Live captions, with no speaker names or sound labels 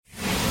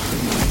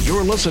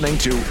You're listening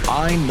to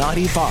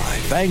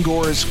I-95,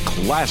 Bangor's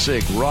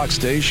classic rock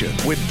station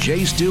with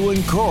Jay Stu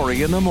and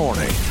Corey in the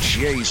morning.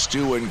 Jay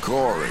Stu and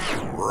Corey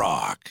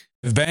rock.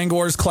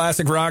 Bangor's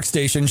classic rock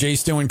station. Jay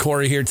Stu and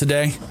Corey here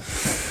today.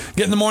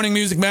 Getting the morning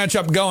music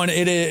matchup going.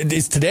 It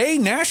is today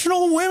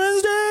National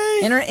Women's Day?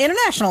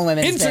 International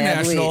Women's Day,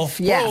 I believe.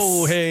 Yes.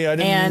 Oh, hey, I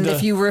didn't. And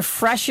if you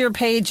refresh your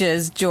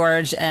pages,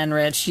 George and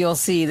Rich, you'll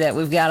see that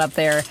we've got up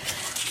there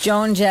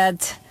Joan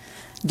Jett,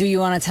 Do You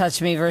Want to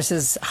Touch Me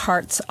versus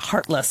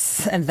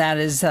Heartless. And that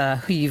is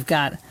who you've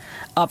got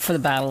up for the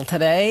battle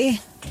today.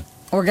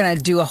 We're going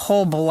to do a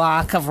whole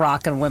block of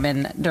rockin'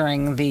 women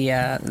during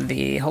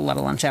the whole lot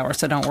of lunch hour,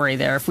 so don't worry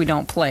there. If we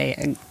don't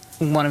play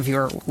one of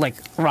your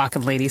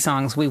rockin' lady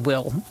songs, we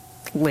will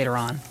later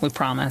on. We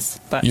promise.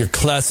 But your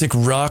classic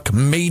rock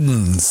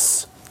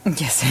maidens.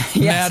 Yes,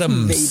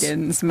 madams.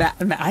 Maidens.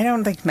 I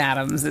don't think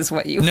madams is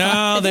what you. No,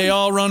 want. they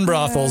all run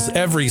brothels.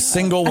 Every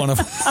single one of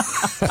them.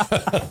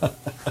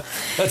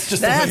 That's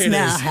just the way it is.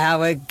 That's not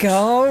how it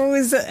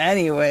goes.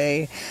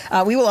 Anyway,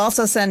 we will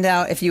also send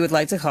out, if you would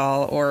like to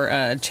call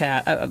or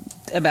chat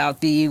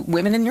about the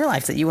women in your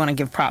life that you want to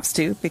give props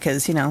to,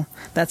 because,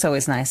 that's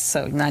always nice.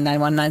 So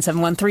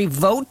 991-9713,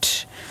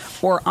 vote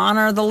or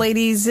honor the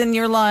ladies in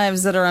your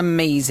lives that are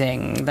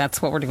amazing.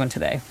 That's what we're doing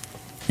today.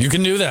 You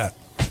can do that.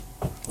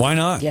 Why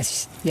not?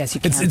 Yes, you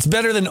can. It's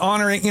better than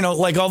honoring,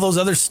 like all those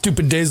other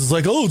stupid days. It's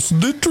like, oh, it's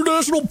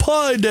International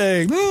Pie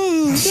Day.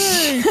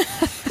 Yay.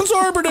 It's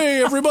Arbor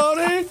Day,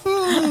 everybody.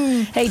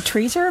 Hey,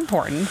 trees are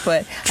important,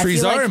 but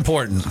trees are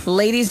important.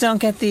 Ladies don't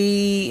get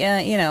the,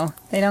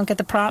 they don't get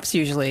the props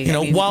usually.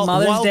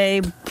 Mother's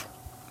Day.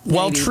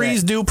 While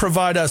trees do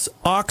provide us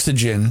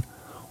oxygen,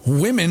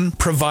 women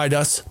provide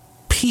us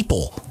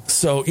people.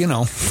 So,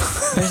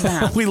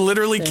 we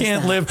literally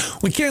can't live.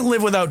 We can't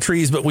live without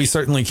trees, but we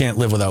certainly can't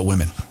live without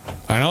women.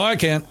 I know I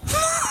can't.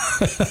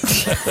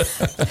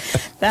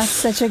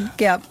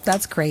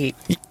 That's great.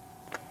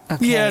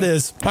 Okay. Yeah, it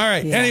is. All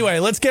right. Yeah. Anyway,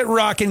 let's get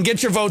rocking.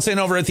 Get your votes in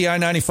over at the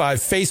I-95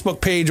 Facebook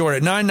page or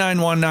at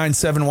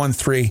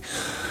 991-9713.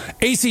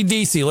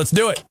 AC/DC, let's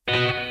do it.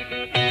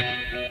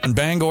 And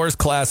Bangor's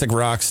classic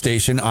rock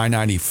station,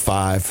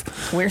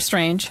 I-95. We're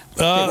strange.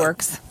 It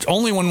works.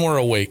 Only when we're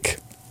awake.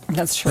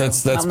 That's true.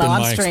 That's been my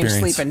I'm strange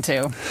experience. Sleeping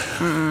too.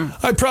 Mm-mm.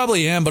 I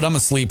probably am, but I'm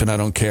asleep and I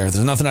don't care.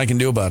 There's nothing I can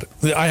do about it.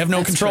 I have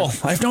no control.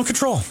 True. I have no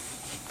control.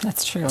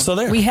 That's true. So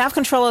there. We have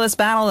control of this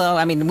battle, though.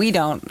 I mean, we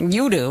don't.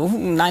 You do.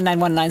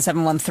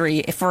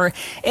 991-9713. For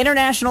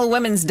International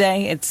Women's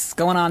Day, it's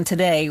going on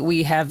today.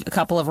 We have a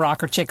couple of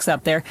rocker chicks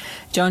up there.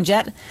 Joan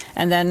Jett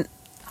and then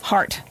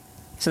Heart.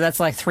 So that's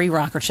like three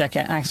rocker chick.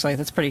 Actually,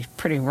 that's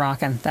pretty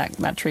rocking,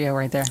 that trio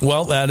right there.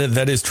 Well, that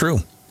is true.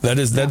 That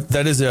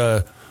is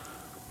a...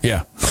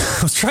 Yeah. I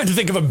was trying to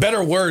think of a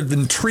better word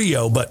than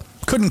trio, but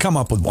couldn't come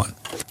up with one.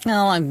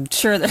 Well, I'm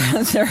sure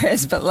there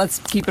is, but let's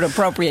keep it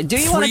appropriate. Do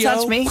You Want to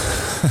Touch Me?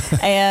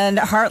 And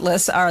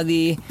Heartless are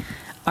the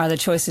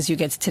choices you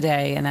get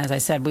today. And as I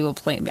said, we will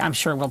play. I'm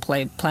sure we'll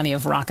play plenty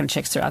of rockin'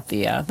 chicks throughout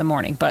the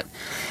morning. But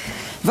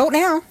vote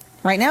now.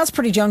 Right now, it's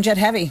pretty Joan Jett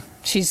heavy.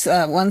 She's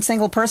one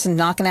single person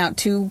knocking out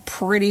two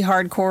pretty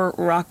hardcore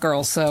rock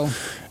girls. So,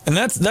 and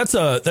that's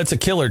a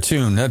killer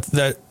tune.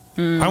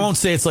 I won't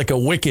say it's like a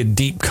wicked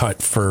deep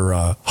cut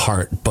for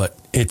Heart, but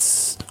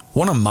it's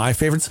one of my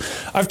favorites.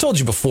 I've told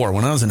you before,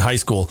 when I was in high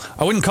school,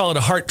 I wouldn't call it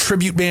a Heart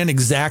tribute band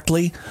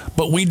exactly,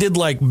 but we did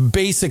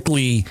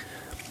basically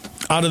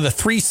out of the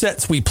 3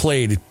 sets we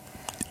played,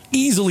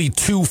 easily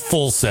 2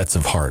 full sets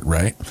of Heart,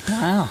 right?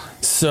 Wow.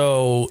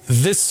 So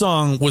this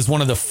song was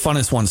one of the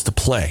funnest ones to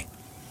play.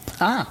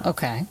 Ah,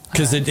 okay.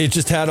 Because it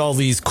just had all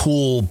these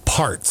cool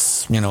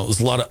parts. It was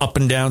a lot of up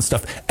and down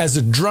stuff. As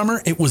a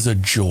drummer, it was a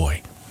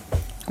joy.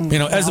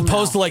 As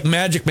opposed to like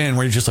Magic Man,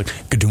 where you're just like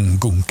ga-doom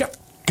goom ga,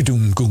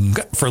 ga-doom goom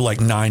ga, for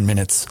like 9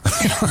 minutes.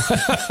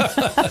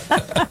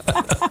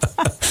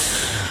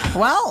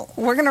 Well,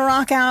 we're gonna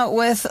rock out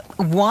with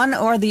one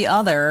or the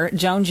other,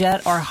 Joan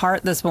Jett or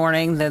Heart, this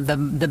morning.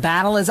 The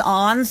battle is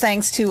on,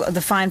 thanks to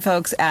the fine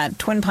folks at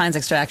Twin Pines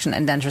Extraction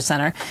and Denture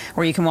Center,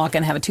 where you can walk in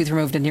and have a tooth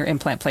removed and your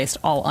implant placed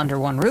all under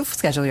one roof.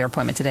 Schedule your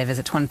appointment today.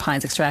 Visit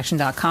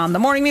twinpinesextraction.com. The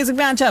morning music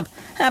matchup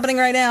happening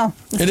right now.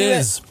 It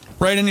is.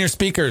 Right in your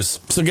speakers.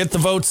 So get the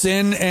votes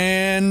in,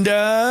 and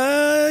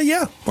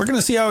we're going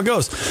to see how it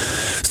goes.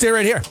 Stay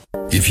right here.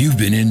 If you've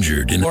been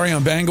injured Lori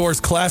on Bangor's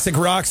classic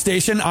rock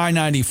station,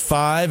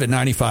 I-95 at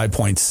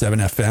 95.7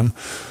 FM.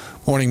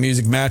 Morning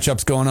music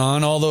matchups going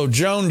on, although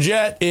Joan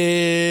Jett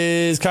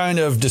is kind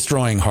of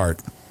destroying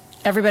Heart.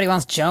 Everybody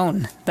wants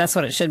Joan. That's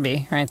what it should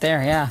be right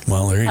there, yeah.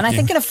 Well, there you go. And I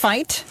think in a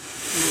fight,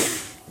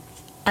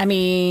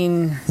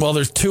 well,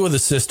 there's 2 of the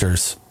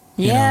sisters.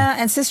 Yeah,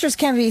 and sisters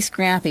can be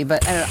scrappy,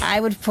 but I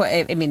would put,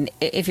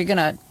 if you're going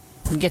to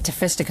get to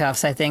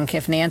fisticuffs, I think,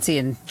 if Nancy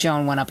and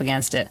Joan went up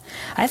against it,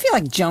 I feel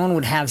like Joan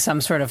would have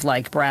some sort of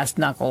brass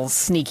knuckles,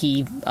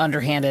 sneaky,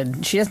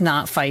 underhanded. She does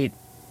not fight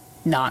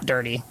not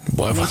dirty.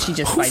 Well, I think she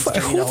just fights dirty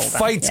the whole time. Who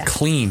fights Yeah.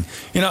 clean?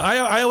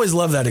 I always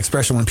love that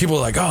expression when people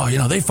are like,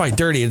 they fight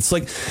dirty. It's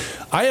like,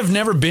 I have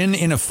never been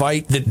in a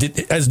fight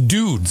as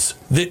dudes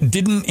that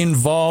didn't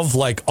involve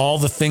like all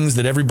the things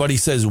that everybody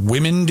says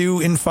women do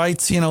in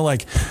fights.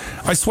 Like,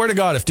 I swear to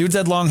God, if dudes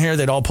had long hair,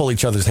 they'd all pull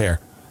each other's hair.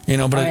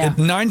 But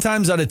 9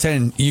 times out of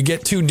 10, you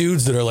get 2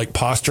 dudes that are like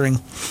posturing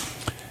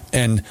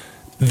and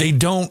they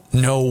don't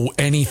know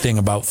anything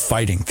about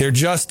fighting.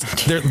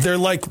 They're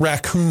like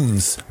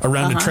raccoons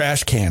around a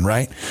trash can,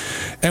 right?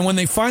 And when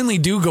they finally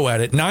do go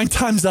at it, 9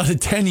 times out of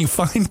 10, you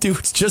find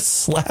dudes just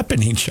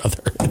slapping each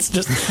other.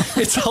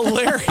 It's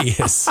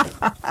hilarious.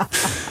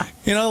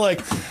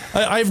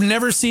 I've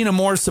never seen a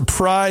more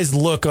surprised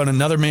look on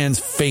another man's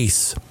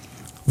face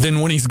than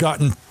when he's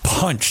gotten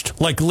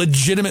punched, like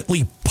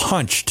legitimately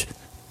punched.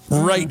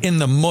 Right in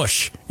the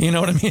mush. You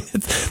know what I mean?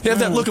 They have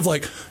that look of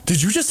like,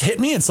 did you just hit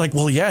me? It's like,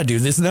 well, yeah,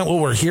 dude, isn't that what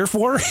we're here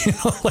for?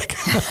 Look,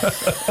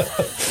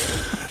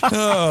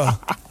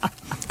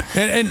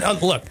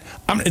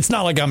 it's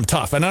not like I'm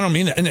tough, and I don't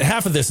mean that. And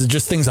half of this is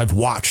just things I've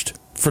watched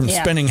from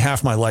spending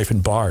half my life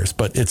in bars,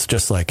 but it's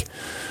just like,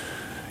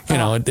 you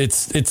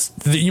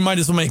might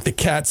as well make the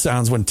cat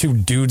sounds when 2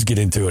 dudes get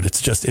into it.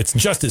 It's just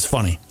as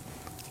funny.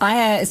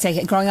 I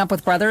say, growing up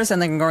with brothers and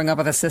then growing up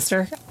with a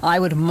sister, I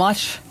would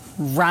much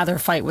rather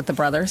fight with the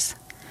brothers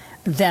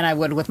than I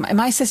would with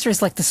my sister.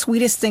 Is like the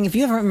sweetest thing. If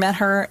you ever met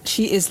her,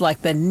 she is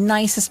like the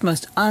nicest,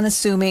 most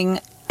unassuming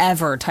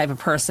ever type of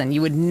person.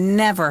 You would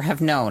never have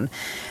known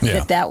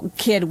that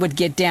kid would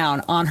get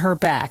down on her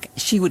back.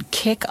 She would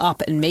kick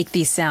up and make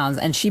these sounds,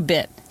 and she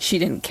bit. She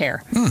didn't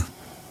care.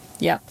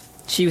 Yep.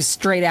 She was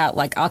straight out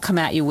like, I'll come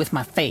at you with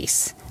my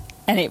face.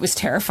 And it was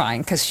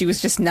terrifying because she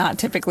was just not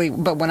typically,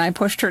 but when I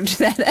pushed her to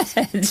that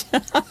edge,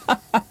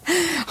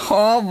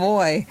 oh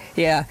boy.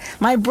 Yeah.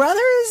 My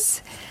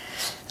brothers,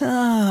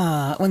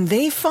 when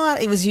they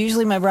fought, it was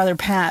usually my brother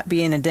Pat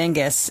being a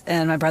dingus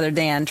and my brother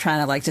Dan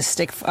trying to like just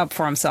stick up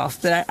for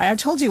himself. I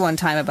told you one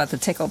time about the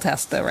tickle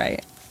test though,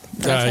 right?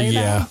 Did I tell you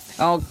that?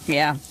 Oh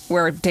yeah.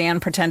 Where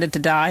Dan pretended to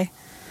die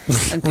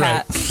and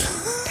Pat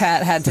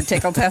had to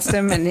tickle test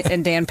him,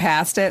 and Dan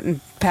passed it,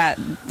 and Pat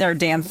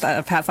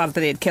thought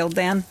that he had killed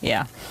Dan.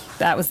 Yeah,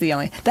 that was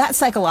that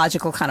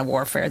psychological kind of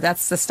warfare.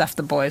 That's the stuff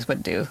the boys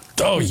would do.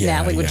 Oh yeah,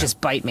 Natalie would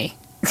just bite me.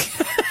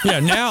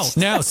 Yeah, now,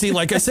 see,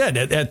 like I said,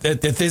 at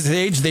this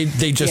age,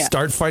 they just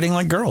start fighting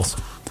like girls.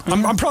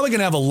 I'm probably going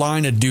to have a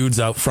line of dudes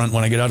out front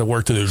when I get out of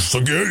work today.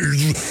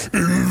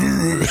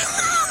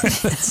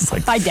 It's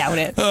like, I doubt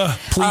it.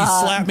 Please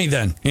slap me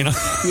then,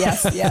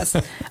 Yes.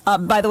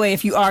 By the way,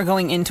 if you are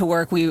going into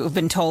work, we've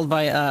been told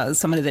by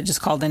somebody that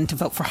just called in to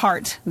vote for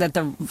Hart that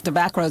the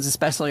back roads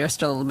especially are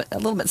still a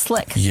little bit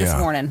slick this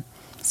morning.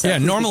 So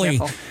normally,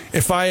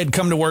 if I had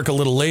come to work a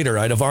little later,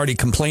 I'd have already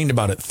complained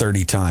about it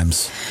 30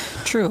 times.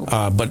 True.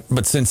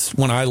 But since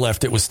when I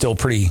left, it was still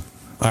pretty...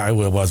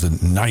 it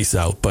wasn't nice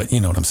out, but you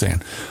know what I'm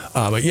saying.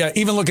 But yeah,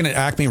 even looking at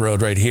Acme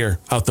Road right here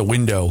out the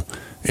window,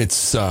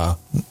 it's,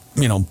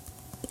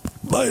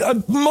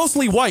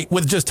 mostly white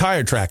with just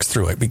tire tracks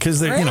through it because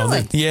they're,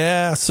 really?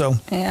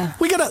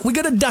 We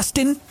got a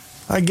dusting,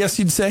 I guess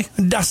you'd say,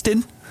 a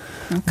dusting,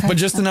 but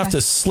just enough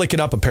to slick it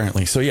up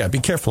apparently. So yeah, be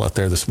careful out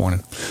there this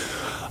morning.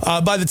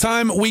 By the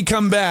time we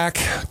come back,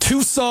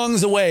 2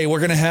 songs away, we're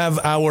going to have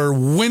our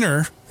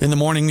winner in the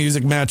morning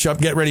music matchup.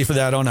 Get ready for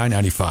that on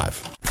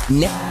I-95.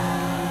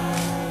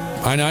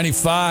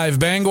 I-95,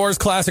 Bangor's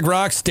classic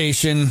rock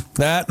station.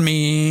 That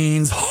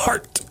means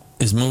Hart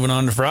is moving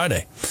on to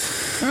Friday.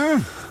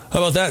 How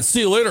about that? See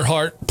you later,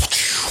 Hart.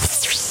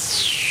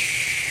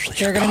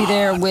 They're going to be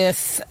there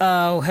with,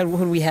 who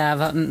do we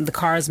have? The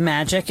Cars,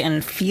 Magic,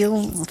 and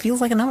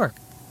Feels Like a Number.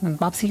 And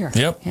Bob Seger.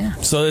 Yep. Yeah.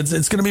 So it's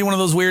going to be one of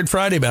those weird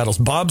Friday battles.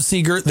 Bob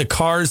Seger, The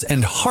Cars,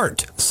 and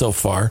Hart so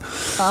far.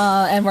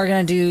 And we're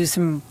going to do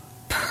some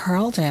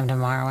Pearl Jam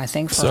tomorrow, I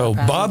think. So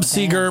Bob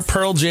Seger,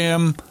 Pearl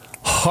Jam,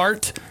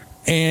 Hart,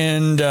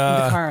 and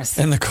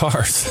the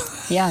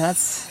Cars. Yeah,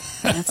 that's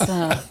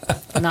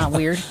not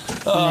weird.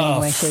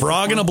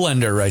 Frog in a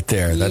blender right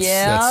there.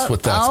 That's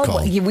what that's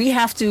called. We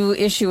have to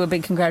issue a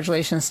big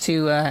congratulations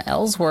to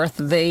Ellsworth.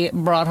 They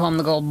brought home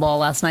the gold ball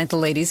last night, the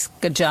ladies.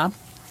 Good job.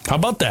 How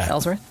about that?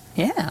 Ellsworth.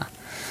 Yeah.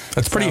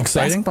 That's pretty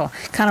exciting.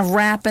 Basketball. Kind of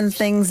wrapping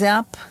things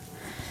up.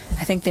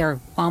 I think they're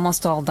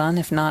almost all done,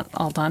 if not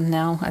all done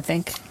now, I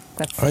think.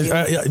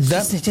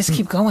 Just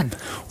keep going.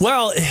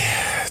 Well,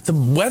 the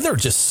weather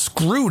just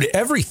screwed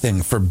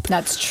everything for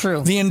That's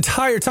true. The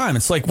entire time.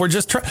 It's like we're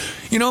just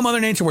Mother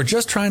Nature, we're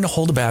just trying to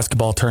hold a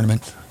basketball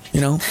tournament.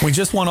 We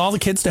just want all the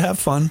kids to have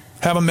fun,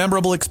 have a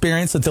memorable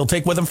experience that they'll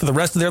take with them for the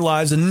rest of their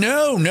lives. And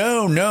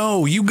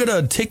no, you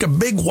gotta take a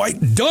big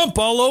white dump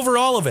all over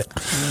all of it.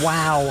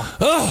 Wow.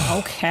 Oh,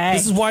 okay.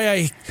 This is why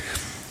I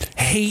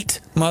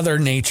hate Mother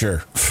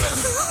Nature.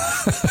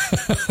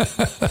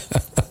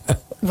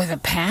 With a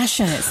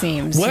passion, it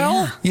seems.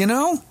 Well,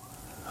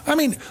 I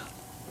mean,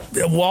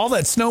 all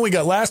that snow we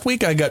got last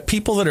week, I got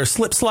people that are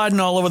slip sliding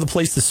all over the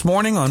place this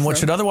morning on what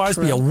should otherwise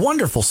be a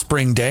wonderful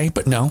spring day,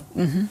 but no.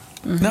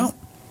 No.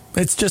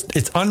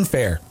 It's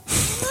unfair.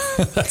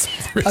 That's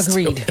what we're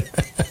Agreed. doing.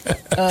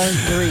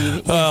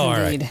 Agreed. Yes, all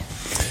indeed. right.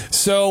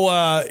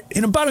 So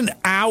in about an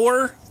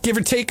hour, give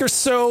or take or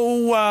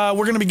so,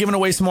 we're going to be giving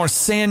away some more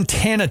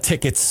Santana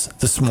tickets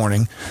this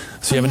morning.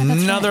 So you have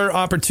another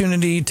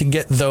opportunity to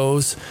get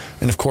those.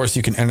 And, of course,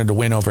 you can enter to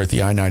win over at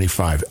the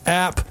I-95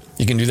 app.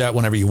 You can do that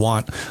whenever you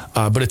want.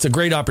 But it's a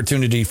great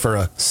opportunity for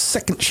a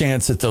second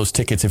chance at those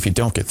tickets if you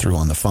don't get through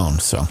on the phone.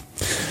 So,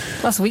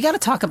 Plus, we got to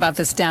talk about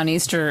this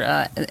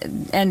Downeaster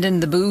ending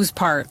the booze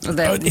part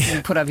that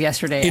we put up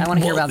yesterday. I want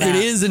to hear about that.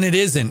 It is and it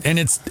isn't. And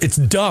it's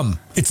dumb.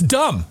 It's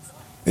dumb.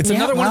 It's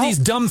another one of these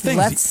dumb things.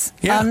 Let's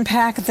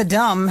unpack the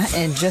dumb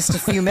in just a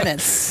few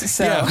minutes.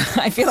 So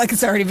I feel like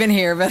it's already been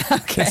here, but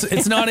okay.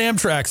 It's not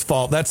Amtrak's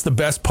fault. That's the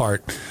best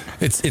part.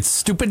 It's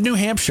stupid New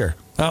Hampshire.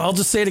 I'll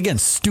just say it again.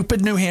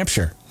 Stupid New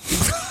Hampshire.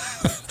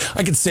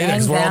 I can say that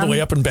because we're all the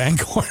way up in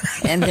Bangor.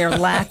 And their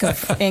lack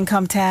of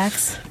income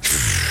tax.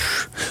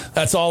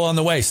 That's all on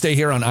the way. Stay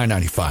here on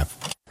I-95.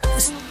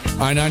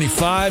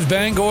 I-95,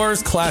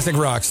 Bangor's classic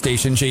rock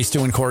station. Jay,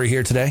 Stu, and Corey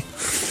here today.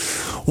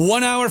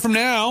 1 hour from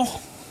now,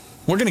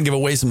 we're going to give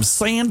away some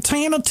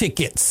Santana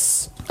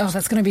tickets. Oh,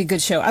 that's going to be a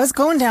good show. I was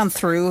going down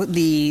through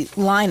the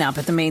lineup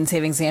at the Main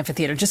Savings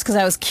Amphitheater just because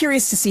I was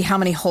curious to see how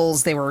many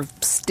holes they were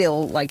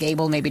still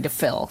able maybe to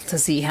fill, to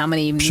see how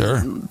many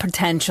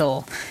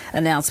potential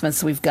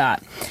announcements we've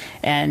got.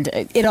 And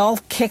it all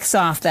kicks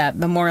off that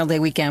Memorial Day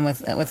weekend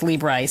with Lee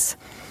Brice.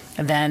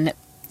 And then a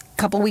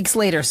couple weeks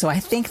later, so I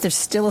think there's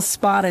still a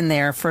spot in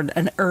there for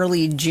an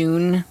early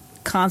June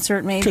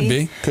concert,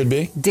 maybe. Could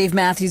be. Dave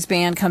Matthews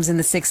Band comes in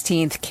the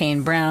 16th.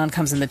 Kane Brown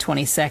comes in the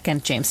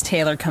 22nd. James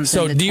Taylor comes in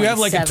the 27th. So do you have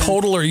like a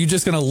total, or are you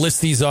just going to list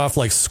these off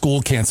like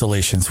school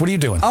cancellations? What are you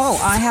doing? Oh,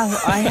 I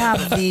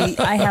have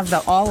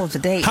the all of the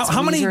dates.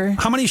 How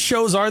many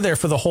shows are there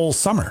for the whole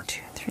summer? 2,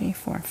 3,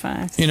 4,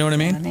 5. You know what I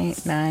mean? 7,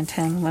 8, 9,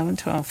 10, 11,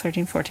 12,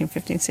 13, 14,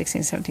 15,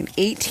 16, 17,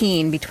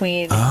 18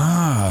 between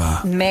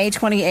May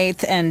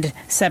 28th and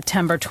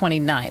September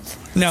 29th.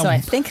 Now, so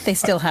I think they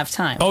still have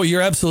time. Oh,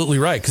 you're absolutely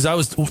right.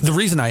 Because the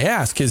reason I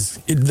ask is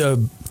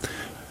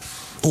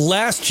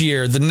last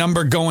year, the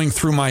number going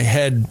through my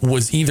head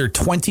was either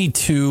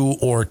 22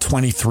 or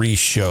 23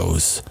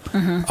 shows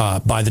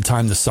by the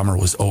time the summer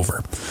was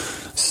over.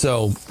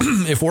 So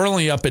if we're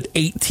only up at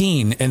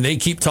 18 and they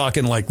keep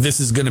talking like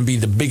this is going to be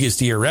the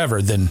biggest year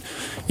ever, then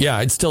yeah,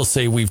 I'd still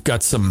say we've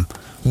got some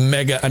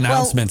mega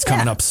announcements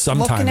coming up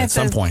sometime at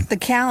some point. The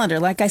calendar,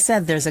 like I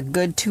said, there's a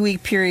good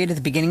 2-week period at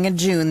the beginning of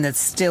June that's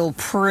still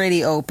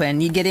pretty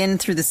open. You get in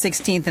through the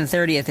 16th and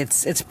 30th,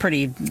 it's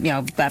pretty,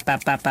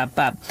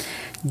 bap.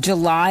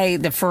 July,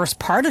 the first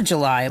part of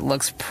July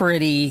looks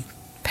pretty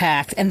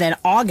packed. And then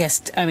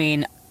August,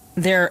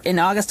 they're in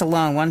August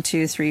alone, 1,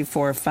 2, 3,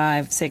 4,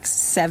 5, 6,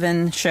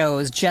 7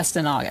 shows just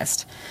in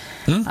August.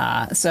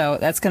 So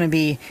that's going to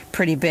be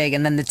pretty big.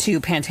 And then the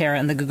 2, Pantera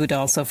and the Goo Goo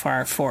Dolls so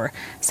far for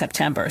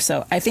September.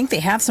 So I think they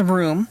have some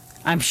room.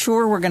 I'm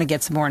sure we're going to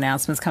get some more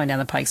announcements coming down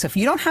the pike. So if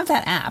you don't have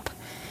that app,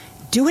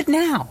 do it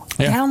now.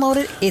 Yeah. Download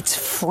it. It's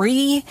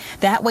free.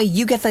 That way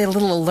you get the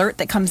little alert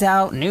that comes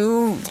out,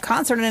 new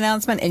concert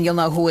announcement, and you'll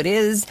know who it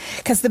is.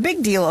 Because the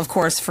big deal, of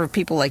course, for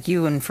people like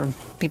you and for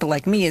people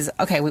like me is,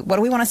 okay, what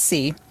do we want to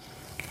see?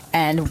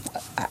 And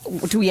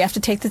do we have to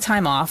take the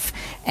time off?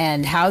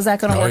 And how is that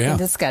going to work into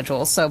the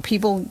schedule? So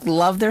people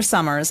love their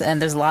summers, and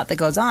there's a lot that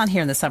goes on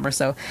here in the summer.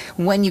 So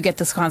when you get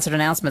this concert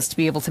announcements, to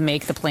be able to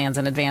make the plans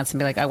in advance and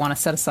be like, I want to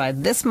set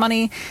aside this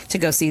money to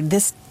go see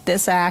this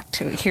act.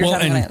 Here's how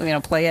I'm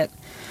going to play it.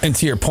 And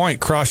to your point,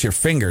 cross your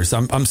fingers.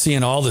 I'm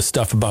seeing all this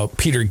stuff about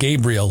Peter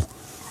Gabriel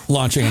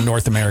launching a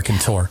North American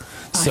tour.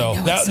 So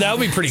that would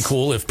be pretty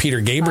cool if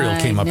Peter Gabriel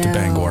came up to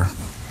Bangor.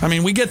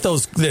 We get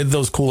those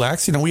cool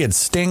acts. We had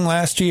Sting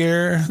last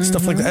year,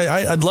 stuff like that.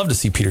 I'd love to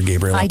see Peter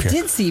Gabriel up here. I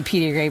did see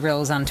Peter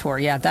Gabriel was on tour.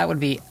 Yeah, that would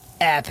be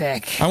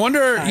epic. I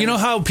wonder,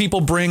 how people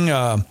bring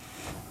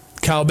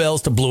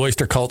cowbells to Blue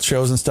Oyster Cult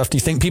shows and stuff? Do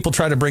you think people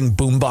try to bring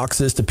boom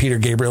boxes to Peter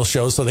Gabriel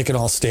shows so they can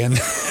all stand?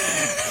 Just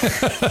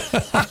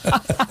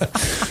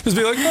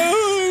be like,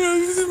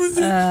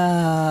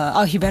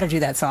 he better do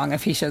that song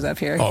if he shows up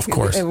here. Oh, of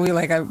course. It would be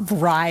like a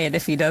riot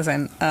if he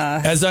doesn't.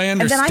 As I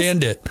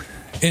understand it,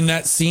 in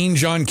that scene,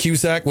 John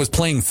Cusack was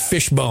playing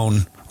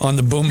Fishbone on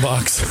the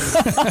boombox.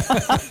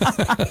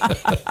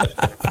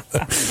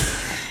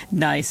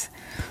 Nice.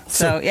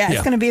 So,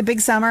 it's going to be a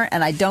big summer,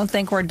 and I don't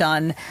think we're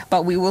done,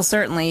 but we will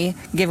certainly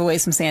give away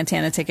some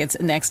Santana tickets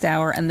next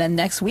hour, and then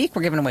next week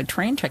we're giving away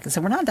train tickets,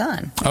 so we're not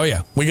done. Oh,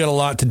 yeah. We got a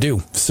lot to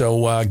do.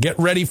 So get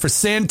ready for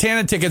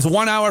Santana tickets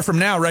 1 hour from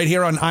now right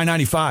here on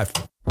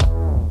I-95.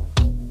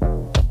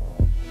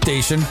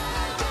 Station.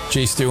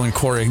 Jay, Stu, and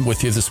Corey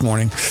with you this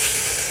morning.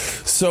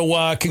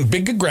 So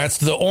big congrats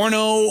to the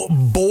Orono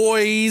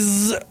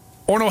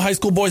High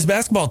School boys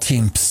basketball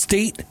team.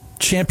 State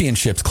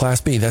championships, Class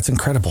B. That's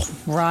incredible.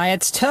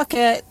 Riots took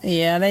it.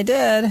 Yeah, they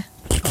did.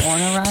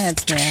 Orono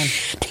Riots, man.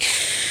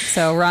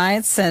 So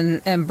Riots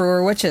and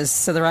Brewer Witches.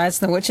 So the Riots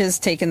and the Witches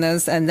taking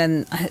those. And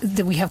then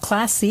did we have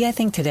Class C, I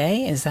think,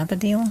 today? Is that the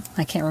deal?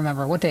 I can't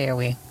remember. What day are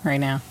we right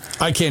now?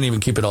 I can't even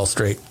keep it all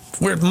straight.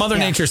 Where Mother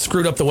Nature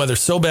screwed up the weather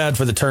so bad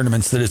for the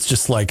tournaments that it's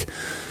just like,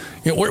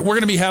 we're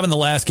going to be having the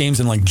last games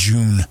in like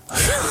June.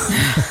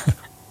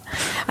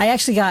 I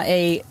actually got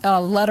a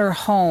letter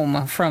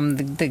home from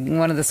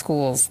one of the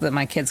schools that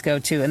my kids go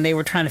to, and they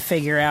were trying to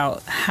figure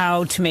out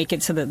how to make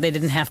it so that they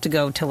didn't have to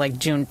go till like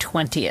June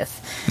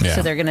 20th. Yeah.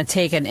 So they're going to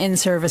take an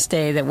in-service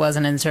day that was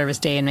an in-service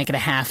day and make it a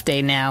half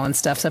day now and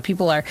stuff. So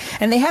people are,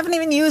 and they haven't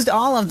even used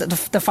all of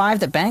the 5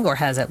 that Bangor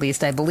has, at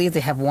least. I believe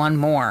they have 1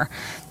 more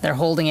they're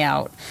holding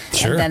out.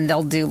 Sure. And then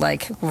they'll do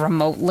like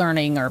remote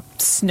learning or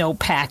snow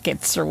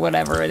packets or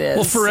whatever it is.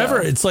 Well,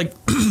 forever, So. it's like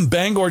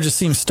Bangor just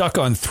seems stuck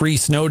on 3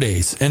 snow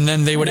days, and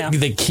then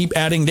they keep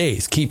adding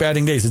days.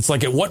 It's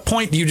like, at what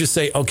point do you just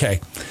say, okay,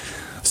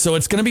 so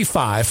it's going to be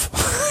 5,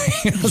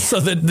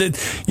 so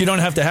that you don't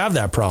have to have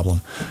that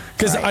problem?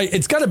 Because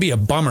it's got to be a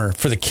bummer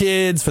for the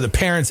kids, for the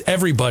parents,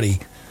 everybody,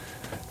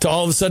 to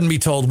all of a sudden be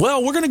told,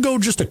 well, we're going to go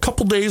just a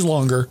couple days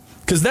longer,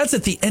 because that's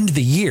at the end of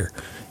the year.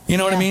 You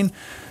know what I mean?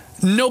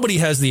 Nobody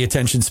has the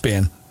attention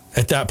span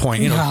at that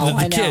point.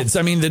 The kids,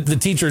 I mean, the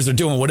teachers are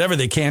doing whatever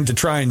they can to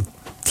try and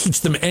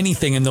teach them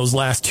anything in those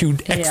last 2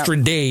 extra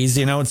days.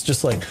 It's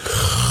just like,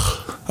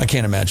 I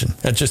can't imagine.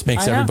 That just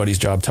makes everybody's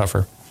job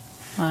tougher.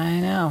 I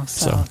know.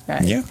 So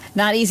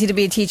not easy to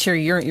be a teacher.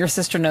 Your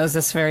sister knows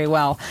this very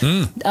well.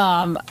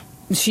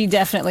 She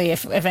definitely,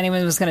 if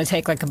anyone was going to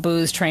take like a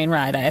booze train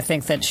ride, I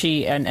think that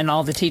she and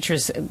all the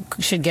teachers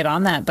should get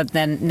on that. But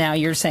then now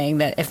you're saying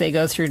that if they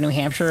go through New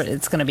Hampshire,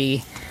 it's going to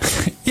be...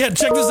 Yeah,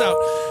 check this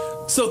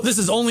out. So this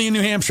is only in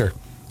New Hampshire.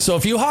 So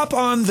if you hop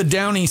on the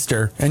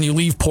Downeaster and you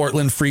leave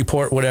Portland,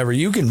 Freeport, whatever,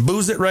 you can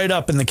booze it right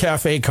up in the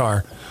cafe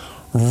car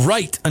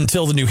right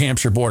until the New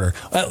Hampshire border.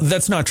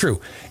 That's not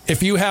true.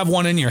 If you have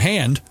one in your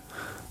hand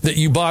that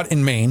you bought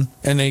in Maine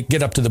and they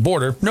get up to the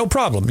border, no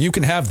problem. You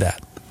can have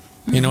that.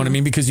 You know what I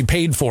mean? Because you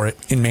paid for it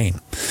in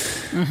Maine.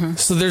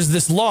 So there's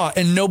this law,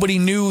 and nobody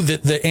knew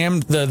that the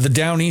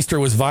Downeaster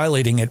was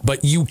violating it,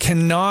 but you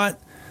cannot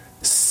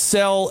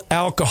sell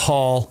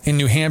alcohol in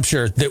New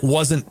Hampshire that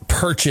wasn't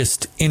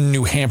purchased in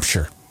New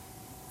Hampshire.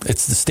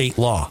 It's the state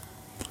law.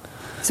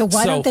 So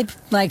why don't they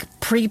like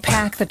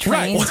pre-pack the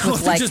trains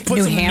with like just put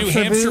New some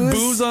Hampshire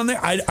booze on there?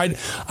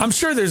 I'm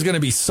sure there's going to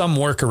be some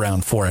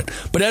workaround for it.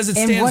 But as it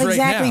stands right now... And what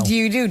exactly do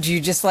you do? Do you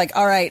just like,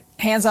 all right,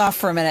 hands off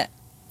for a minute?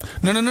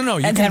 No.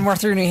 Then we're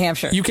through New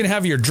Hampshire. You can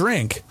have your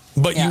drink,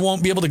 but you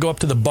won't be able to go up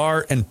to the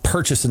bar and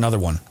purchase another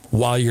one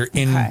while you're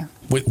in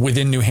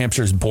within New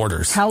Hampshire's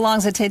borders. How long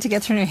does it take to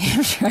get through New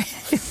Hampshire?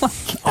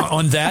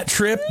 On that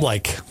trip,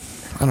 like,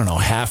 I don't know,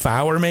 half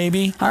hour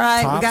maybe? All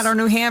right, tops. we got our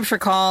New Hampshire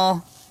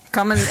call.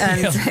 Coming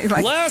and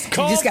like, last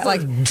call just got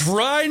like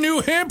dry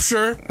New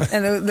Hampshire,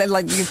 and then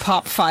like you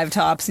pop 5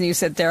 tops and you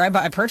sit there.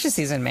 I purchased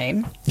these in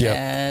Maine.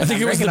 Yeah, I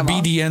think it was the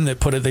BDN that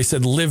put it. They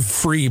said live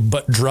free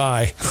but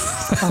dry.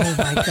 Oh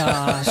my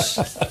gosh,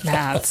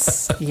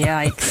 that's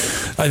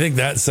yikes! I think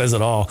that says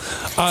it all.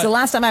 So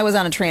last time I was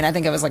on a train, I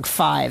think I was like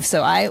 5.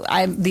 So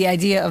I the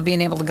idea of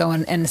being able to go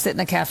and sit in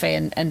a cafe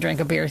and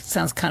drink a beer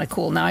sounds kind of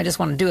cool. Now I just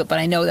want to do it, but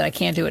I know that I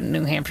can't do it in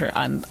New Hampshire.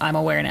 I'm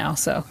aware now,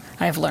 so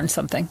I have learned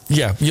something.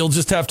 Yeah, you'll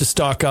just have to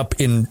stock up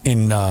in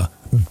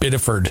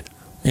Biddeford,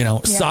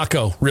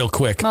 Saco real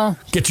quick. Well,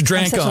 get your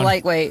drink I'm such on. a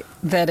lightweight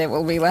that it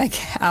will be like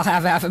I'll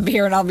have half a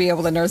beer and I'll be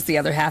able to nurse the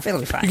other half. It'll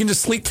be fine. You can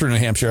just sleep through New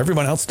Hampshire.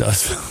 Everyone else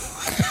does.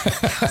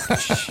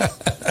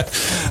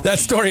 That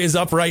story is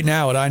up right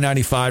now at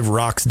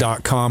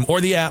i95rocks.com or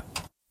the app.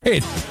 Hey,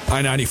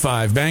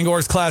 I-95,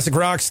 Bangor's classic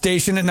rock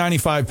station at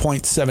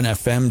 95.7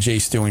 FM. Jay,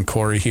 Stu, and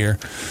Corey here.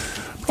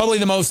 Probably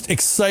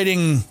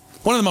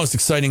one of the most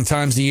exciting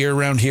times of the year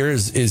around here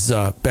is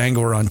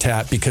Bangor on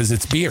Tap because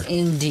it's beer.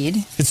 Indeed.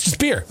 It's just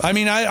beer. I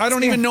mean, I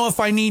don't even know if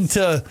I need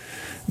to...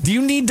 Do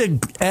you need to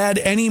add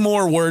any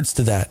more words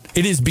to that?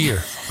 It is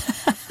beer.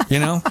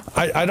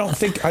 I don't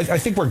think... I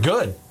think we're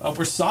good.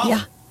 We're solid.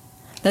 Yeah.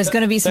 There's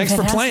going to be some Thanks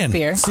for playing.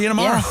 Beer. See you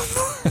tomorrow.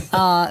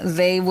 Yeah.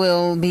 They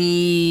will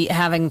be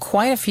having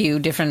quite a few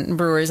different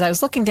brewers. I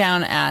was looking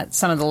down at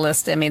some of the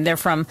list. I mean,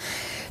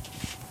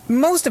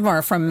 most of them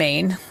are from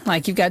Maine.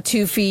 Like you've got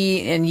 2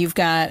 Feet and you've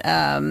got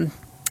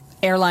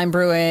Airline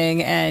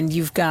Brewing and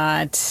you've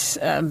got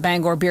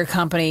Bangor Beer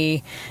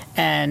Company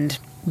and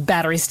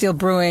Battery Steel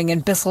Brewing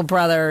and Bissell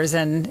Brothers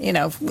and,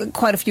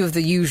 quite a few of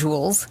the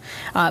usuals.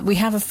 We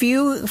have a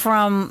few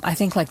from, I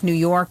think, like New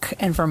York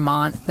and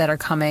Vermont that are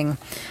coming.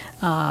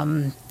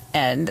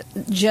 And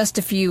just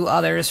a few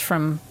others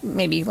from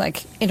maybe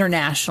like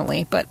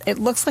internationally, but it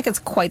looks like it's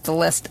quite the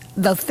list.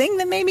 The thing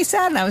that made me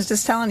sad, and I was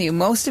just telling you,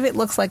 most of it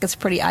looks like it's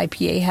pretty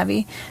IPA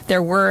heavy.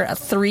 There were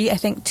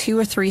 2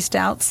 or 3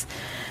 stouts.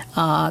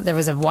 There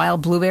was a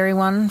wild blueberry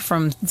one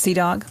from Sea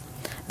Dog,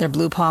 their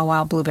Blue Paw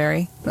Wild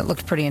Blueberry, that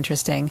looked pretty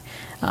interesting.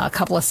 A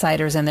couple of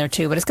ciders in there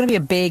too, but it's going to be a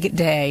big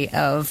day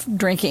of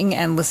drinking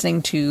and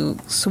listening to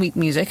sweet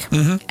music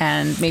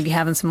and maybe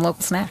having some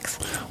local snacks.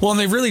 Well, and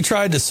they've really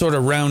tried to sort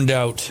of round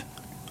out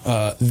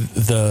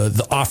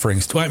the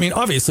offerings. I mean,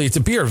 obviously it's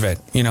a beer event,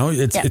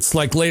 It's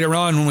like later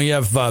on when we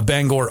have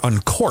Bangor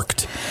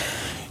Uncorked.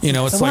 You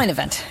know, it's a like wine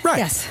event. Right.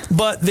 Yes.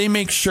 But they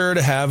make sure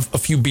to have a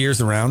few beers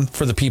around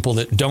for the people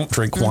that don't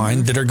drink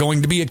wine that are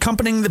going to be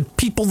accompanying the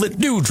people that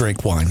do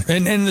drink wine.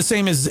 And the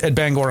same is at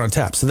Bangor on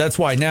Tap. So that's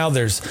why now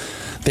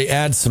they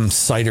add some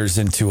ciders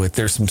into it.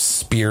 There's some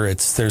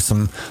spirits. There's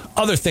some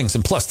other things.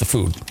 And plus the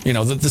food, you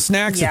know, the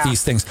snacks at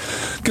these things.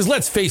 Because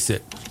let's face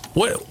it,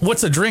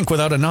 what's a drink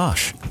without a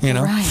nosh? You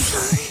know, Right.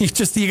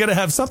 you got to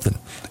have something.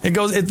 It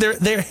goes,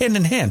 they're hand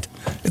in hand.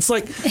 It's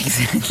like,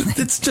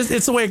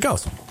 it's the way it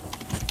goes.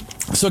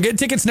 So get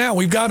tickets now.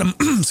 We've got them,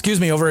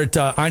 over at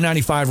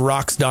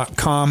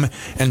i95rocks.com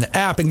and the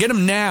app. And get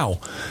them now,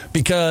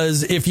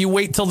 because if you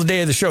wait till the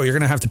day of the show, you're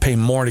going to have to pay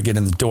more to get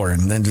in the door.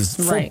 And then just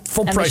full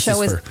and prices the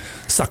show for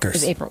suckers.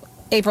 Is April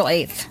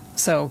 8th.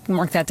 So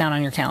mark that down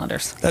on your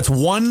calendars. That's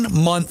 1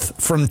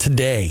 month from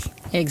today.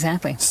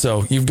 Exactly.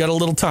 So you've got a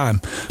little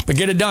time. But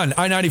get it done.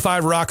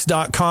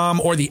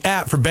 i95rocks.com or the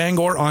app for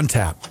Bangor on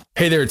Tap.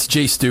 Hey there, it's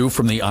Jay Stu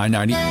from the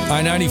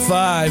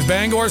I-95,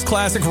 Bangor's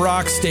classic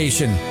rock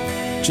station.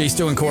 Jay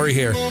Stu and Corey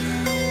here.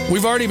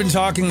 We've already been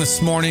talking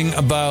this morning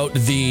about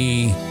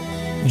the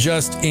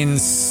just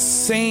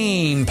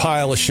insane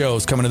pile of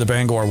shows coming to the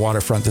Bangor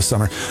waterfront this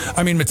summer.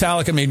 I mean,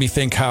 Metallica made me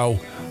think how,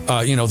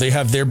 they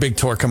have their big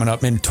tour coming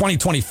up. In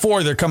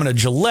 2024, they're coming to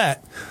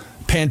Gillette.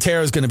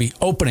 Pantera is going to be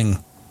opening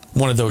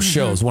one of those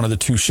shows, one of the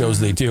two shows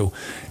they do.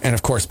 And,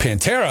 of course,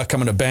 Pantera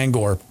coming to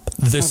Bangor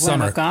this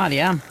summer. Oh, God,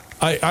 yeah.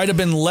 I'd have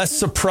been less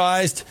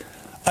surprised.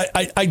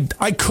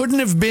 I couldn't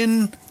have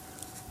been...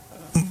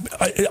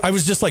 I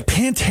was just like,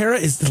 Pantera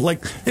is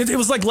like, it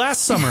was like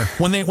last summer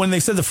when they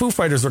said the Foo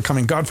Fighters were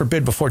coming, God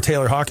forbid, before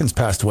Taylor Hawkins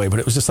passed away. But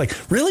it was just like,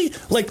 really?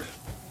 Like,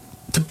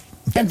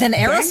 and then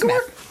Aerosmith.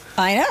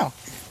 I know.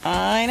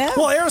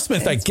 Well,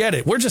 Aerosmith, I get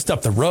it. We're just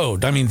up the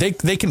road. I mean, they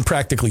can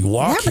practically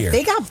walk but here.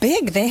 They got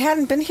big. They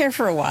hadn't been here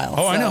for a while.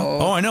 I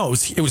know. It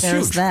was there's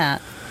huge.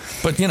 That.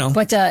 But, you know.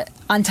 But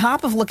on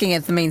top of looking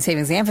at the Main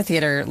Savings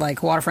Amphitheater,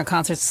 like waterfront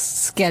concerts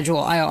schedule,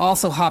 I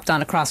also hopped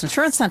on a Cross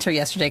Insurance Center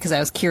yesterday because I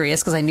was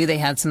curious because I knew they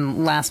had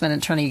some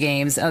last-minute tourney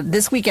games.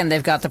 This weekend,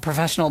 they've got the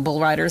professional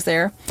bull riders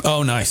there.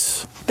 Oh,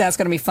 nice. That's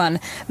going to be fun.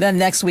 Then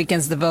next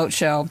weekend's the boat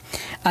show.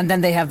 And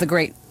then they have the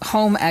Great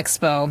Home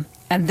Expo.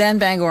 And then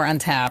Bangor on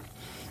Tap.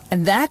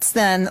 And that's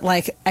then,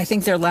 like, I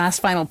think their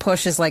last final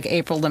push is like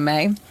April to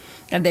May.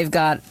 And they've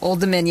got Old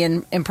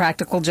Dominion,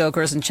 Impractical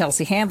Jokers, and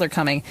Chelsea Handler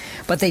coming.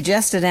 But they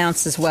just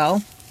announced as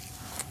well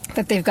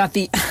that they've got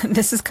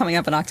this is coming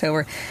up in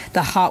October,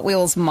 the Hot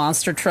Wheels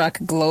Monster Truck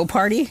Glow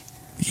Party.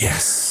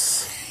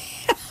 Yes.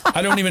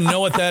 I don't even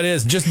know what that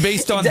is. Just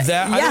based on that,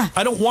 yeah.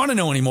 I don't want to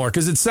know anymore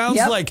because it sounds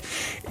like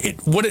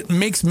what it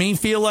makes me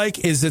feel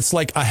like is it's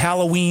like a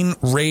Halloween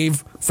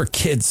rave for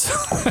kids.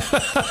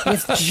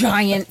 With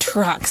giant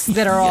trucks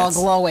that are all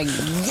glowing.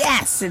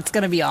 Yes, it's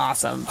going to be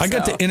awesome. I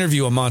got to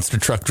interview a monster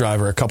truck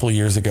driver a couple of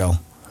years ago.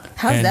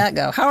 How did that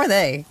go? How are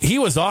they? He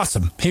was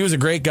awesome. He was a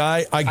great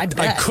guy.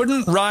 I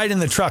couldn't ride in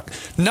the truck.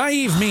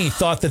 Naive me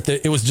thought that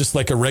it was just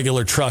like a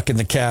regular truck in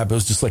the cab. It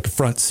was just like a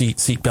front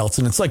seat belts.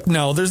 And it's like,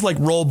 no, there's like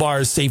roll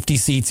bars, safety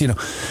seats. You know,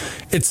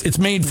 it's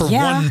made for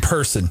one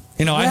person.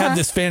 You know, I had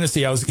this fantasy.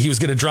 He was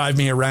going to drive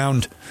me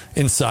around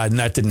inside, and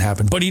that didn't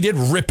happen. But he did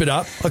rip it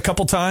up a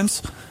couple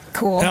times.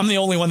 Cool. And I'm the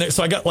only one there.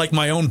 So I got like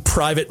my own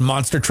private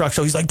monster truck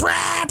show. He's like,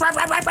 brah, brah,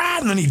 brah, brah,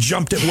 brah, and then he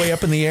jumped it way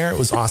up in the air. It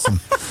was awesome.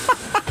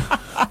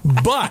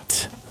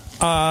 But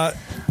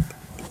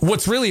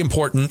what's really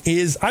important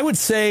is I would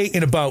say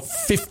in about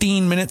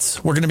 15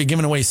 minutes, we're going to be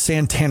giving away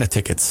Santana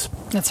tickets.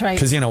 That's right.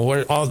 Because, you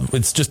know,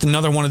 it's just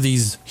another one of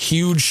these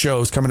huge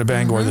shows coming to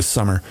Bangor this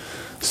summer.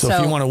 So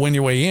if you want to win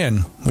your way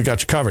in, we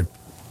got you covered.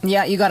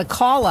 Yeah, you got to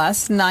call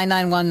us,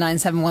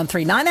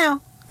 991-9713. Not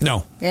now.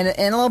 No. In a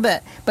little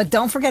bit. But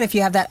don't forget, if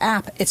you have that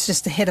app, it's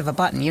just a hit of a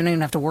button. You don't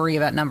even have to worry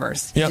about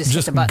numbers. Yeah, just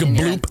hit the button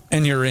bloop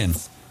and you're in.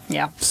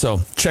 Yeah.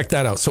 So check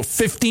that out. So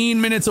 15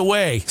 minutes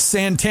away,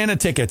 Santana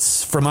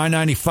tickets from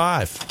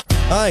I-95.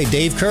 Hi,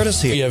 Dave Curtis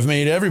here. We have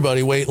made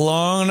everybody wait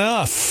long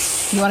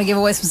enough. You want to give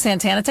away some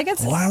Santana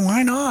tickets?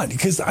 Why not?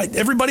 Because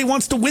everybody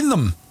wants to win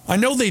them. I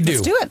know they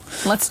do.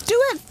 Let's do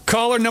it.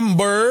 Caller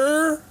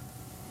number...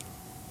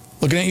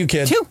 Looking at you,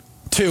 kid.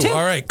 Two.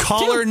 All right.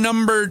 Caller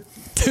number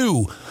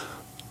 2.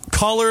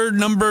 Caller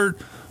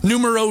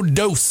numero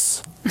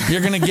dos.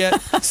 You're going to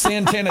get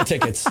Santana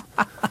tickets.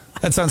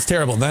 That sounds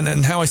terrible.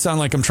 And how I sound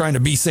like I'm trying to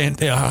be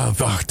Santana.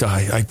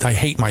 I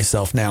hate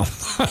myself now.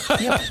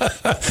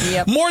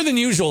 Yep. More than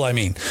usual, I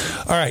mean.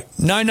 All right.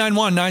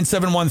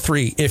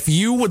 991-9713. If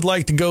you would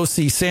like to go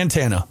see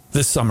Santana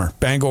this summer,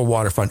 Bangor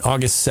Waterfront,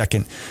 August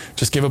 2nd,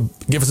 just give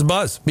us a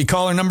buzz. Be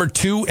caller number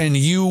 2 and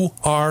you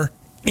are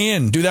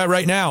in. Do that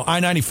right now.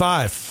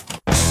 I-95.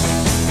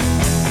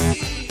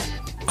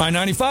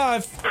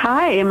 I-95.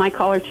 Hi, am I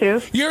caller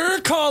 2?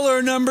 You're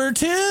caller number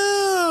 2.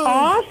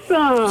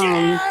 Awesome.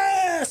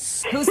 Yes.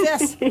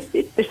 this? Who's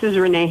this? This is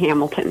Renee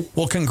Hamilton.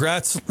 Well,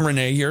 congrats,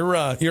 Renee.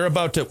 You're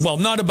about to, well,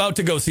 not about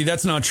to go see.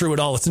 That's not true at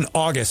all. It's in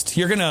August.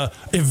 You're going to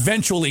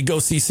eventually go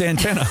see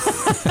Santana.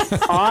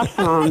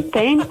 Awesome.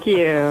 Thank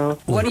you.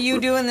 What are you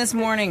doing this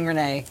morning,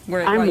 Renee?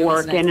 I'm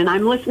working, and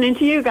I'm listening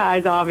to you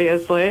guys,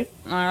 obviously.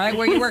 All right,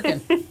 where are you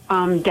working?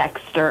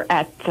 Dexter,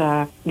 at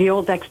the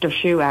old Dexter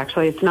Shoe,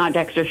 actually. It's not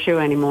Dexter Shoe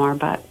anymore,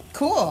 but...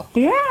 Cool.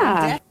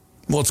 Yeah.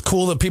 Well, it's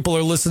cool that people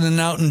are listening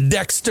out in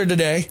Dexter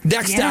today.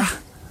 Dexter. Yeah.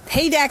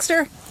 Hey,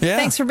 Dexter. Yeah.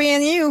 Thanks for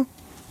being you.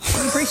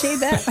 We appreciate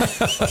that.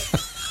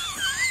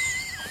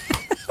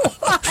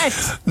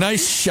 What?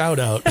 Nice shout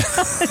out.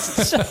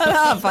 Shut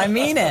up. I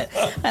mean it.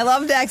 I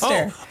love Dexter.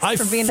 Oh, I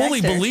for being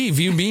fully Dexter. believe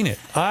you mean it.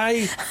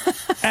 I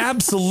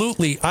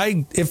absolutely,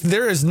 if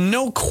there is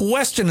no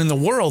question in the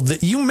world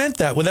that you meant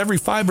that with every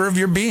fiber of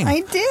your being.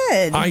 I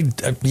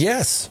did.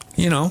 Yes,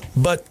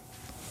 but.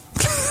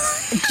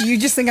 Do you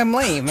just think I'm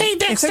lame? Hey,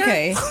 Dexter. It's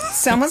okay.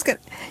 Someone's good.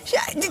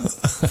 I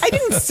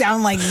didn't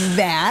sound like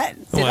that.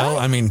 Did I?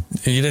 I mean,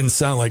 you didn't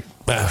sound like,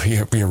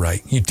 you're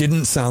right. You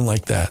didn't sound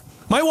like that.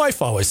 My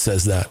wife always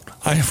says that.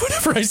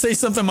 Whenever I say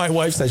something my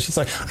wife says, she's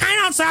like, I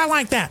don't sound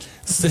like that.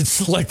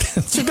 It's like,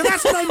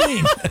 that's what I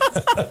mean.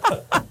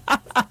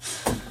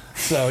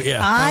 So,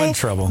 yeah, I'm in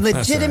trouble.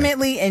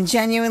 Legitimately and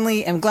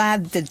genuinely am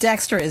glad that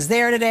Dexter is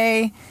there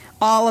today.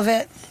 All of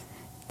it.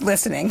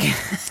 Listening.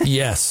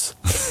 Yes.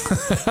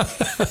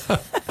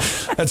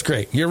 That's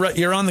great. You're right.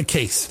 You're on the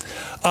case.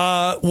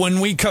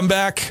 When we come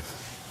back,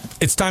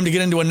 it's time to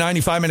get into a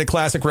 95-minute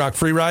classic rock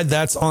free ride.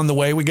 That's on the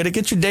way. We got to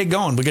get your day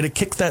going. We got to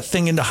kick that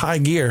thing into high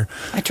gear.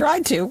 I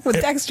tried to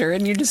with Dexter,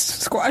 and you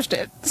just squashed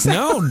it. So.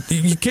 No,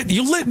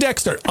 you lit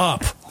Dexter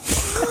up.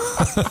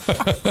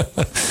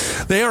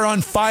 They are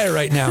on fire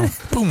right now.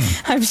 Boom.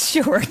 I'm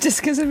sure,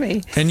 just because of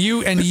me. And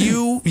you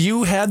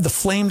had the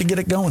flame to get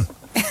it going.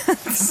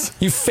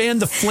 You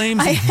fanned the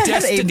flames of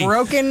destiny. A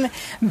broken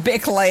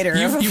Bic lighter.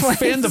 You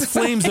fanned the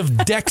flames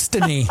of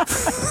destiny.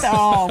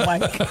 Oh my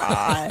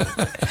God.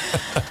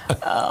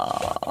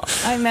 Oh,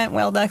 I meant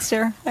well,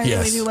 Dexter. I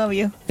really do love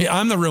you. Yeah,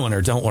 I'm the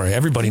ruiner. Don't worry.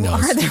 Everybody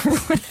knows.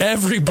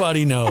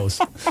 Everybody knows.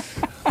 All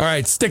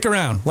right, stick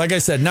around. Like I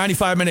said,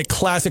 95-minute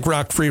classic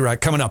rock free ride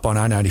coming up on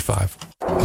I-95.